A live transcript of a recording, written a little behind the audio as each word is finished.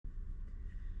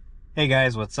Hey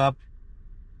guys, what's up?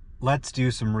 Let's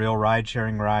do some real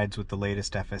ride-sharing rides with the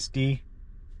latest FSD.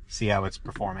 See how it's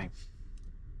performing.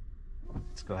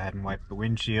 Let's go ahead and wipe the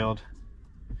windshield.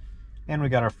 And we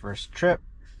got our first trip.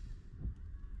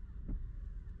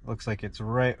 Looks like it's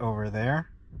right over there.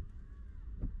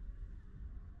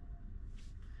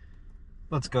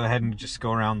 Let's go ahead and just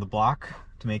go around the block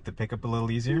to make the pickup a little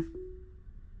easier.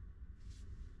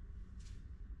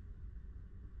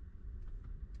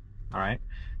 Alright.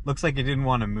 Looks like it didn't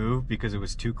want to move because it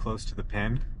was too close to the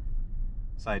pin.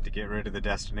 So I had to get rid of the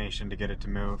destination to get it to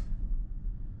move.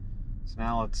 So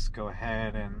now let's go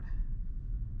ahead and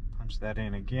punch that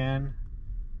in again.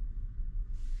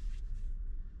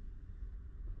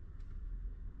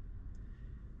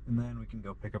 And then we can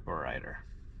go pick up a rider.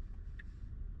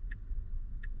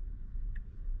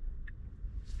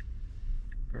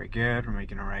 Very good, we're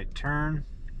making a right turn.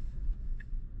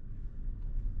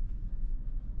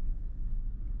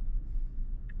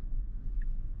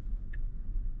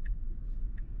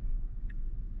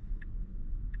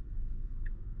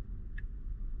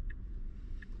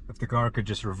 If the car could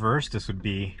just reverse, this would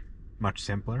be much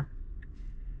simpler.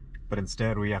 But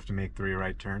instead, we have to make 3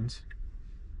 right turns.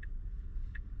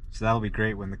 So that'll be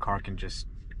great when the car can just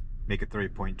make a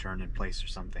 3-point turn in place or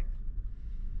something.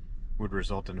 Would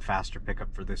result in a faster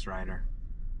pickup for this rider.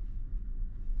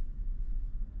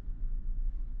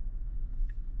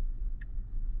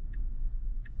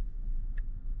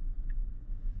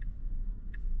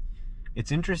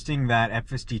 It's interesting that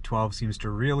FSD 12 seems to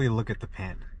really look at the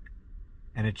pin.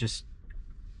 And it just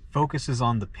focuses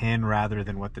on the pin rather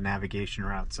than what the navigation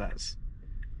route says.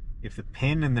 If the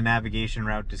pin and the navigation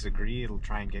route disagree, it'll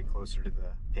try and get closer to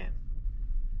the pin.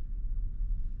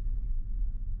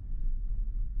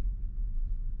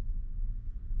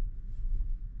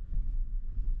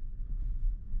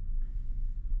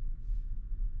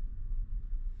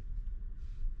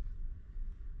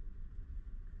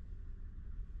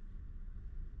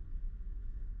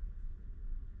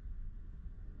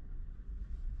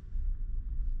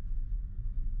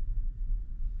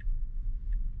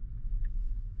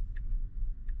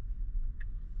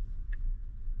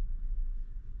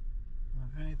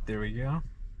 Alright, there we go.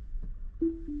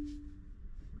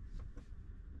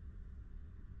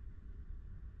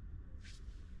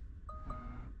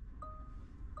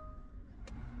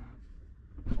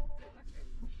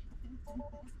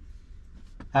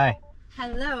 Hi.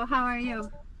 Hello, how are you?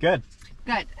 Good.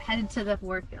 Good. Headed to the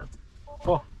Warfield.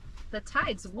 Cool. The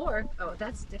Tides Wharf. Oh,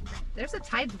 that's different. There's a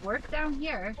Tides Wharf down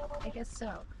here. I guess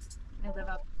so. I live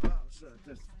up. Oh, so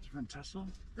this from Tesla?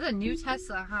 This is a new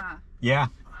Tesla, huh? Yeah.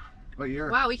 What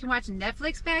year? Wow, we can watch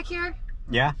Netflix back here?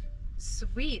 Yeah.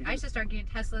 Sweet. I should start getting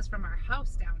Teslas from our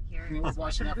house down here. Can you watch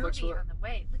Watch a Netflix movie with- on the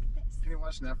way. Look at this. Can you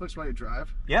watch Netflix while you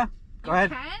drive? Yeah. Go ahead.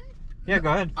 You can? Yeah,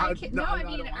 go ahead. No, I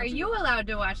mean, are you allowed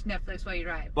to watch Netflix while you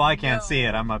drive? Well, I can't No. see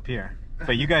it. I'm up here.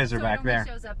 But you guys are So it back only there.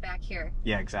 shows up back here.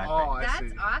 Yeah, exactly. Oh, I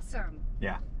That's see. awesome.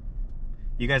 Yeah.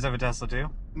 You guys have a Tesla too?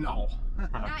 No.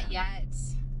 Not yet.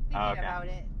 Thinking Okay. about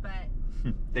it,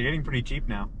 but They're getting pretty cheap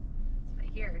now.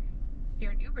 here, if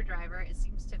you're an Uber driver, it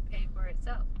seems to pay for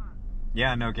itself, huh?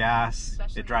 Yeah, no gas.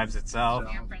 Especially It drives in itself.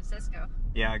 San Francisco.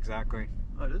 Yeah, exactly.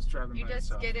 Oh, it is driving You by just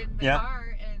itself. get in the Yeah.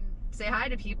 car and say hi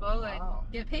to people and Wow.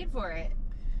 get paid for it.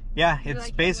 Yeah, You're it's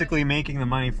like, basically making the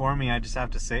money for me. I just have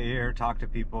to sit here, talk to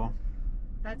people.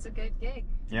 That's a good gig.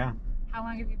 Yeah. How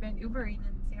long have you been Ubering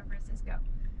in San Francisco?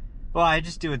 Well, I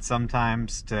just do it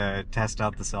sometimes to test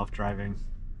out the self-driving.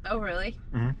 Oh, really?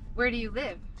 Mhm. Where do you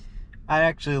live? I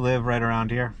actually live right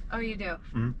around here. Oh, you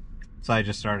do? So I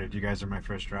just started. You guys are my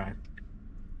first ride.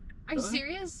 Are you Really?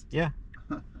 serious? Yeah.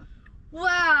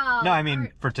 Wow. No, I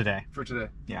mean for today. For today.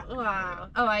 Wow.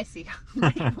 Oh, I see.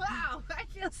 Wow, I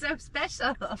feel so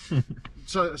special.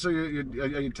 So are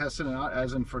you testing it out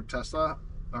as in for Tesla?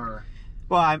 Or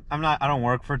Well, I don't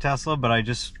work for Tesla, but I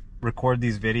just record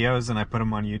these videos and I put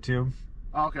them on YouTube.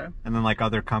 oh, okay. And then like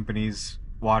other companies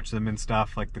watch them and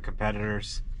stuff, like the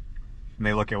competitors, and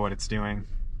they look at what it's doing.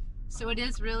 So it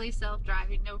is really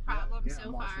self-driving, no problem Yeah, so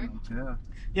I'm far. watching them.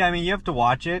 Yeah, I mean, you have to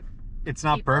watch it. It's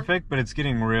not People. perfect, but it's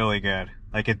getting really good.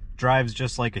 Like, it drives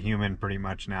just like a human pretty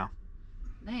much now.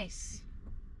 Nice.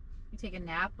 You take a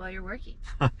nap while you're working.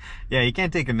 Yeah, you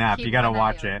can't take a nap. Keep You gotta one eye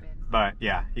watch it. open. But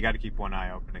yeah, you gotta keep one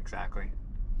eye open, exactly.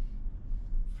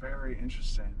 Yeah. Very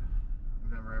interesting.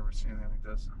 I've never ever seen anything like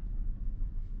this.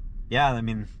 Yeah, I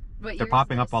mean, What year they're is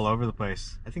popping up this? all over the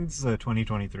place. I think this is a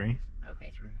 2023.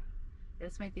 Okay.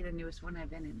 This might be the newest one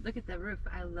I've been in. Look at the roof.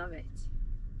 I love it.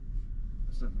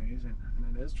 This is amazing.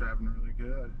 And it is driving really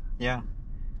good. Yeah.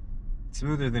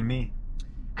 Smoother than me.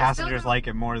 Passengers like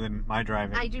it more than my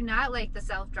driving. I do not like the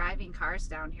self-driving cars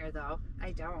down here, though.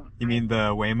 I don't. You mean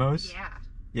the Waymos? Yeah.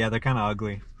 Yeah, they're kind of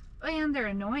ugly. And they're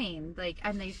annoying. Like,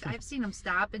 and I've seen them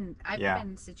stop, and I've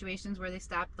been in situations where they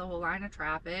stopped the whole line of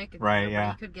traffic. And right. nobody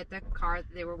Yeah. could get the car.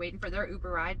 They were waiting for their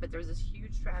Uber ride, but there was this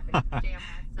huge traffic jam.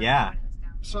 Yeah.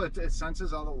 So it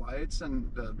senses all the lights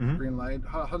and the green light.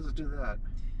 How does it do that?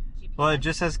 GPS. Well, it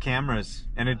just has cameras,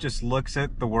 and it just looks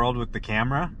at the world with the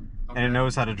camera, and it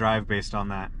knows how to drive based on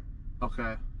that.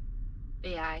 Okay.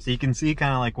 Yeah. So you can see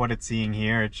kind of like what it's seeing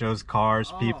here. It shows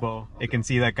cars, people. Okay. It can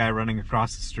see that guy running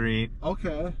across the street.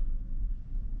 Okay.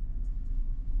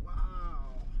 Wow.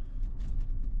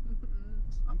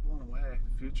 I'm blown away.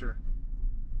 Future.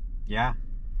 Yeah.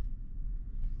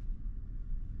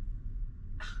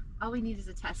 All we need is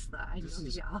a Tesla. I know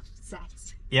be all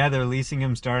set. Yeah, they're leasing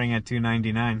him starting at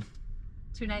 $299.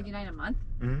 $299 a month.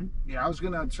 Mm-hmm. Yeah, I was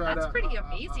gonna try That's to. pretty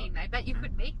amazing. I bet you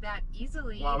could make that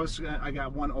easily. Well, I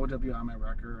got one OW on my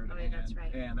record. Oh, yeah, that's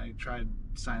right. And I tried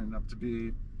signing up to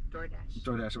be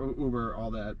DoorDash, Uber,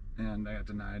 all that, and I got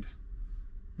denied.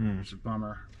 Which is a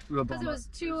bummer. Real bummer. Because it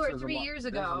was 2 or 3 years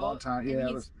ago. It was a long time. Yeah,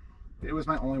 it was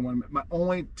my only one. My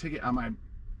only ticket on my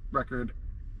record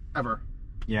ever.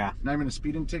 Yeah. Not even a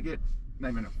speeding ticket.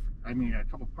 Not even I mean, I got a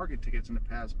couple parking tickets in the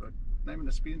past, but not even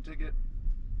a speeding ticket.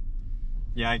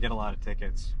 Yeah, I get a lot of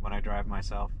tickets when I drive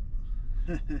myself.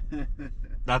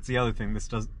 That's the other thing. This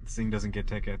thing doesn't get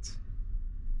tickets.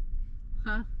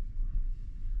 Huh?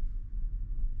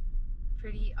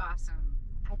 Pretty awesome.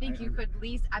 I think you could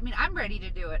lease. I mean, I'm ready to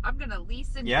do it. I'm gonna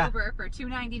lease an Uber for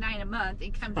 $299 a month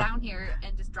and come down here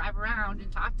and just drive around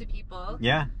and talk to people.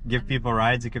 Yeah, give people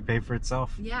rides. It could pay for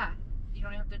itself. Yeah, you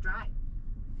don't have to drive.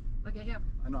 Look at him.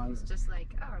 I know. It's just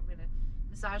like, oh, I'm gonna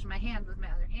massage my hand with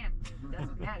my other hand. It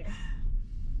doesn't matter.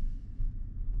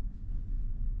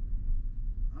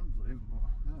 Unbelievable.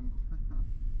 I'm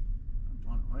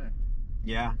blown away.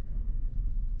 Yeah.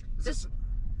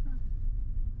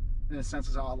 And it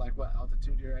senses all like what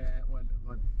altitude you're at,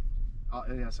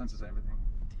 yeah, it senses everything.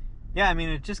 Yeah, I mean,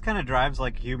 it just kind of drives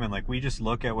like a human. Like, we just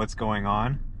look at what's going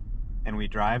on, and we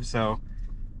drive. So,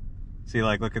 see,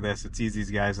 like, look at this. It sees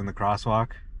these guys in the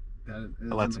crosswalk.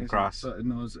 It lets them cross. So it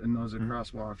knows it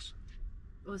crosswalks.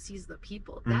 Well, it sees the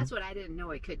people. That's what I didn't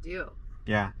know it could do.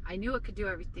 Yeah. I knew it could do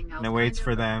everything else. And it waits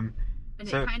for them. And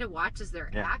it kind of watches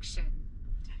their action.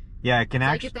 Yeah, it can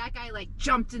actually. Like if that guy like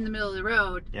jumped in the middle of the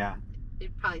road. Yeah.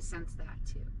 It'd probably sense that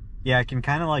too. Yeah, it can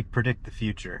kind of like predict the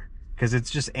future because it's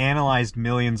just analyzed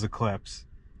millions of clips,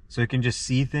 so it can just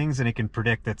see things and it can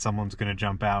predict that someone's going to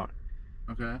jump out.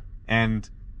 Okay. And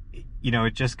you know,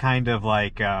 it just kind of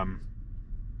like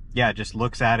just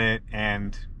looks at it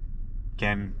and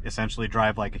can essentially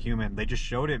drive like a human. They just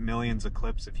showed it millions of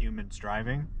clips of humans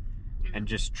driving and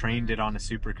just trained it on a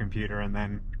supercomputer, and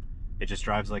then it just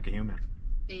drives like a human.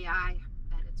 AI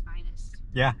at its finest.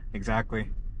 Yeah, exactly.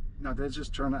 Now, did it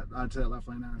just turn it onto that left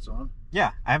lane on its own?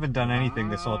 Yeah, I haven't done anything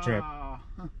this whole trip.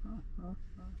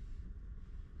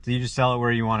 So you just tell it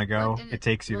where you want to go. It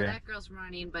takes you there. That girl's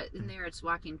running, but in there it's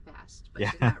walking fast, but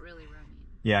she's not really running.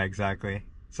 Yeah, exactly.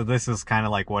 So this is kind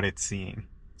of like what it's seeing.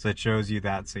 So it shows you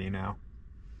that, so you know.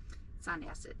 It's on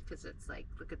acid because it's like,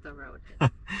 look at the road.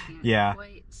 It can't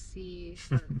quite see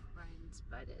the lines,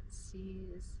 but it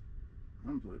sees.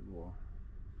 Unbelievable.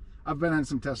 I've been on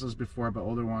some Teslas before, but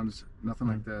older ones, nothing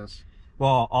like this.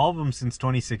 Well, all of them since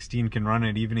 2016 can run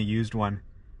it, even a used one,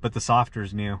 but the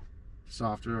software's new.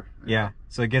 Softer. Yeah,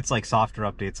 so it gets like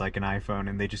software updates like an iPhone,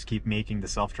 and they just keep making the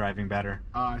self-driving better.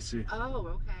 Oh, I see. Oh,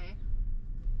 okay.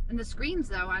 And the screens,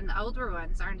 though, on the older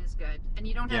ones aren't as good. And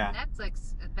you don't have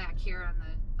Netflix back here on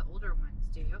the older ones,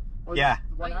 do you? Well, yeah.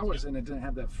 The one I was in, it didn't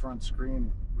have that front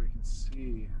screen where you can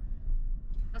see.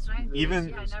 That's right.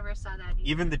 I never saw that either.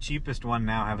 Even the cheapest one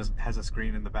now has a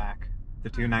screen in the back. The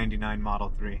 $299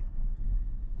 Model 3.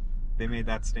 They made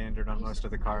that standard on most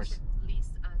of the cars.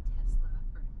 Lease a Tesla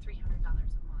for $300 a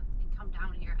month and come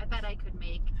down here. I bet I could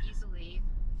make easily.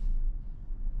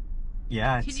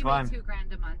 Yeah, it's fun. Can you make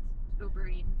 $2,000 a month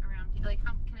Ubering around? Like,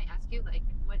 can I ask you, like,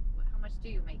 how much do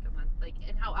you make a month? Like,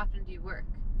 and how often do you work?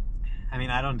 I mean,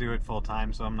 I don't do it full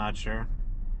time, so I'm not sure.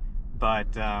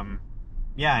 But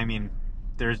yeah, I mean,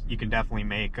 you can definitely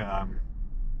make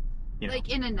like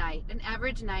in a night, an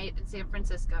average night in San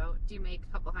Francisco, do you make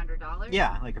a couple $100?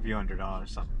 Yeah, like a few $100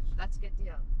 something. That's a good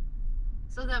deal.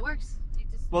 So that works.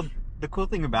 Well, the cool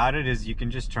thing about it is you can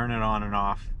just turn it on and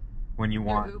off when you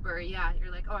want. Uber, yeah.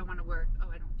 You're like, oh, I want to work. Oh,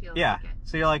 I don't feel like it.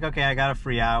 So you're like, okay, I got a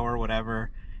free hour,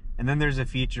 whatever. And then there's a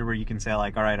feature where you can say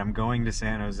like, all right, I'm going to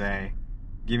San Jose.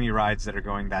 give me rides that are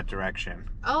going that direction.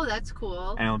 Oh, that's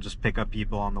cool. And it'll just pick up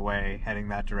people on the way heading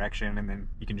that direction, and then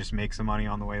you can just make some money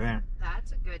on the way there.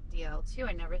 That's a good deal too.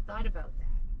 I never thought about that.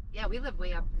 Yeah, we live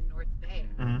way up in North Bay.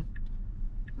 Mm-hmm.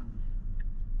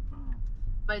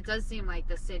 But it does seem like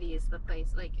the city is the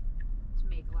place, like, to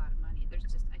make a lot of money.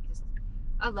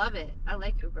 I love it. I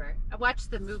like Uber. I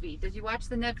watched the movie. Did you watch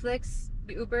the Netflix,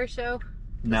 the Uber show?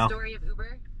 The No. story of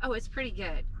Uber? Oh, it's pretty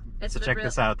good. It's So check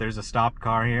this out. There's a stopped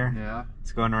car here. Yeah.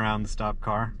 It's going around the stopped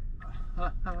car.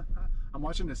 I'm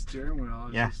watching the steering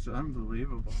wheel. It's just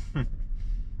unbelievable. And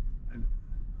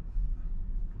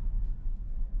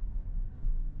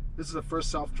this is the first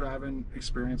self-driving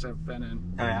experience I've been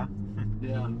in. Oh yeah?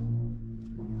 Yeah.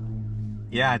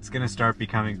 Yeah, it's gonna start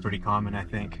becoming pretty common, I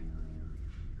think.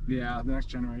 Yeah, the next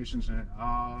generation's gonna,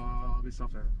 I'll be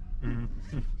self-driving.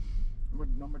 Mm-hmm.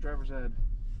 No more driver's ed.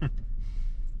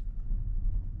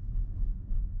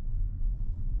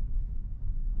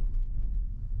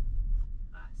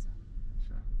 awesome.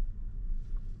 Sure.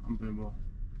 Unbelievable.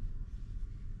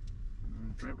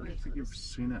 I think you've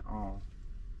seen it all.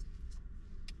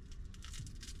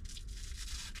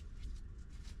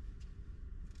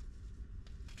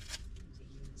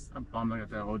 I'm bummed I got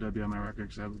that OW on my record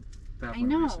because I would definitely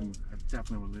know. I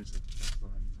definitely would lose it. That's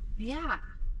what Yeah.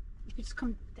 You could just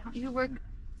come down. You could work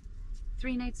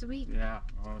 3 nights a week. yeah,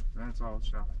 well, that's all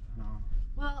shot. No.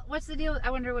 Well, what's the deal?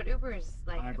 I wonder what Uber is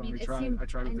like. I've only it tried. seemed, I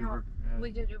tried with know. Uber. Yeah.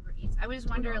 We did Uber Eats. I would just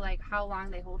wonder, like, how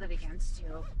long they hold it against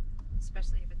you,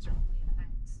 especially if it's your only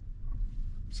offense.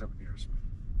 7 years.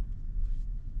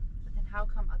 But then how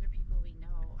come other people we know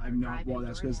are I know. driving Well,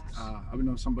 that's because DoorDash? I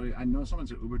know somebody. I know someone's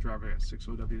an Uber driver. Got 6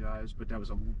 OWIs, but that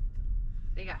was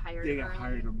They got hired. they got early.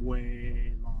 hired a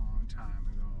way long time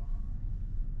ago.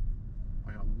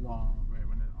 Like right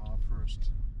when it all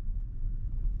first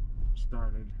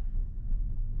started.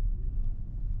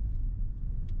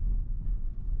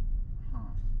 Huh.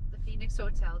 The Phoenix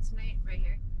Hotel tonight, right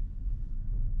here,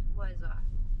 was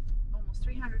almost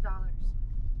 $300.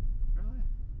 Really?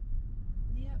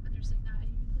 Yeah, but there's like not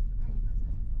even the parking lot.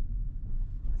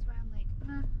 That's why I'm like,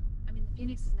 I mean, the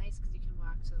Phoenix is nice because you can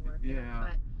walk to the work. Yeah.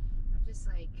 But I'm just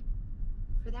like,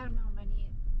 for that amount of money,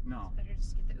 No, it's better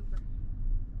just get the Uber.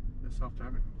 the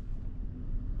self-driving.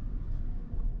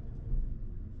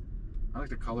 I like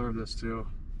the color of this too.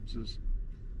 This is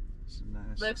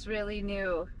nice. Looks really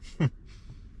new.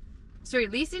 So you're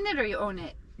leasing it or you own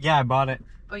it? Yeah, I bought it.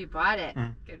 Oh, you bought it.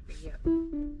 Mm. Good for you.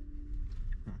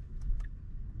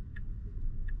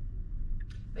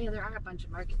 But yeah, there are a bunch of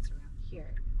markets around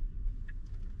here.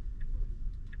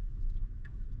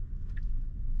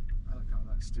 I like how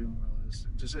that steering wheel is.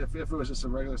 Just if it was just a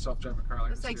regular self-driving car,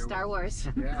 like It's the like steering Star wheel. Wars.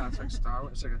 Yeah, it's like Star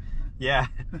Wars. It's like a, Yeah,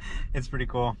 it's pretty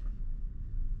cool.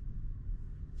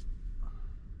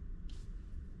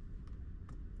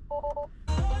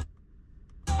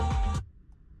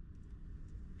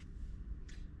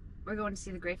 We're going to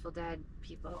see the Grateful Dead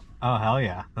people. Oh, hell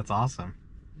yeah. That's awesome.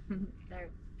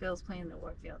 Bill's playing the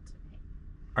Warfield tonight.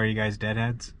 Are you guys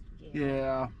deadheads?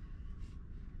 yeah.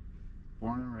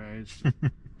 Born and raised.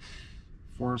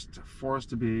 forced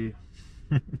to be.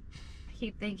 I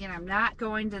keep thinking I'm not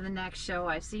going to the next show.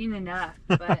 I've seen enough,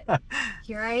 but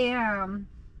here I am.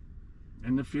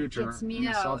 In the future, Gets me in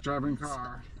a out. self-driving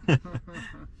car. Uber.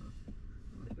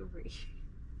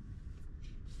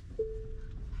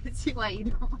 See why you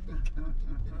don't.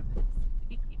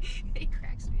 It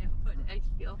cracks me up, but I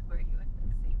feel for you at the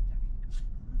same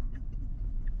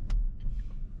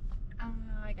time.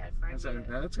 I gotta find it.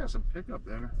 That's got some pickup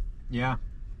there. Yeah.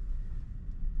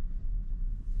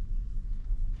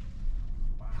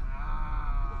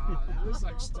 Wow, it looks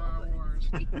like Star Wars.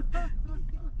 It's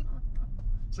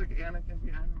like Anakin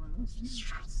behind him.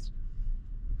 He's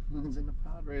in the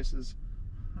pod races.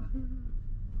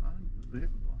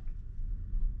 Unbelievable.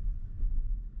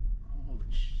 Holy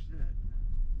shit.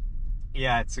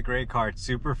 Yeah, it's a great car. It's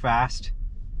super fast.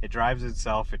 It drives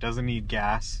itself. It doesn't need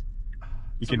gas.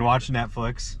 You can watch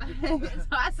Netflix. It's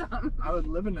awesome. I would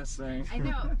live in this thing. I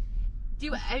know.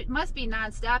 It must be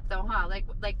nonstop though, huh?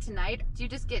 Like tonight, do you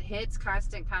just get hits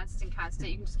constant? You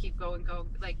can just keep going,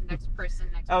 like next person.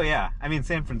 Oh yeah. I mean,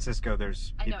 San Francisco,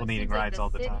 there's I know, people it needing seems like rides all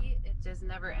the time. It just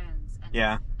never ends.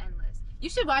 Yeah. Endless. You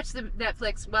should watch the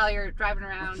Netflix while you're driving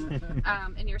around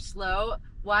and you're slow.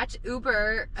 Watch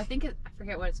Uber. I forget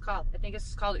what it's called. I think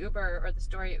it's called Uber or the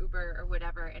story of Uber or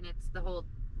whatever, and it's the whole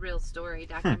real story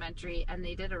documentary, and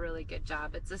they did a really good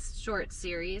job. It's a short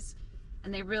series,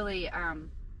 and they really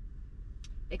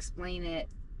explain it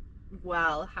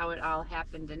well, how it all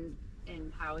happened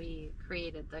and how he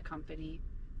created the company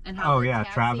and how Oh yeah,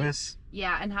 Travis.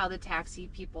 yeah, and how the taxi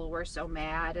people were so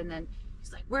mad, and then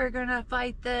He's like, we're gonna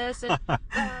fight this. And,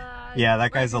 Yeah,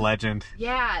 that guy's a legend.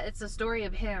 Yeah, it's a story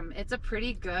of him. It's a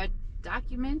pretty good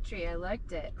documentary. I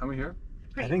liked it. Are we here?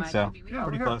 Pretty I think much. so. I mean, Yeah,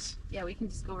 Pretty we're close. yeah, we can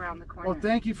just go around the corner. Well,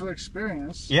 thank you for the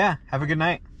experience. Yeah, have a good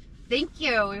night. Thank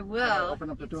you. We will. Open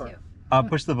up the You door. too.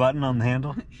 Push the button on the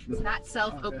handle. It's not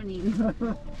self-opening.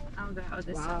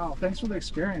 This Wow, thanks for the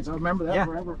experience. I'll remember that Yeah.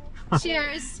 forever.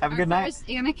 Cheers. Have a good night. First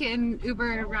Anakin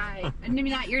Uber ride. Maybe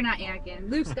not. You're not Anakin.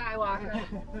 Luke Skywalker.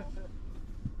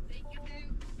 Thank you,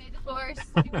 Luke. May the Force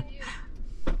be with you.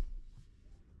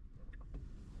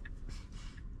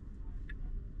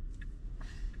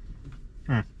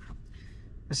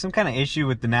 There's some kind of issue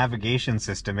with the navigation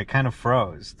system. It kind of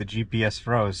froze. The GPS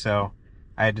froze, so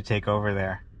I had to take over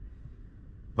there.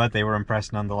 But they were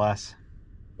impressed nonetheless.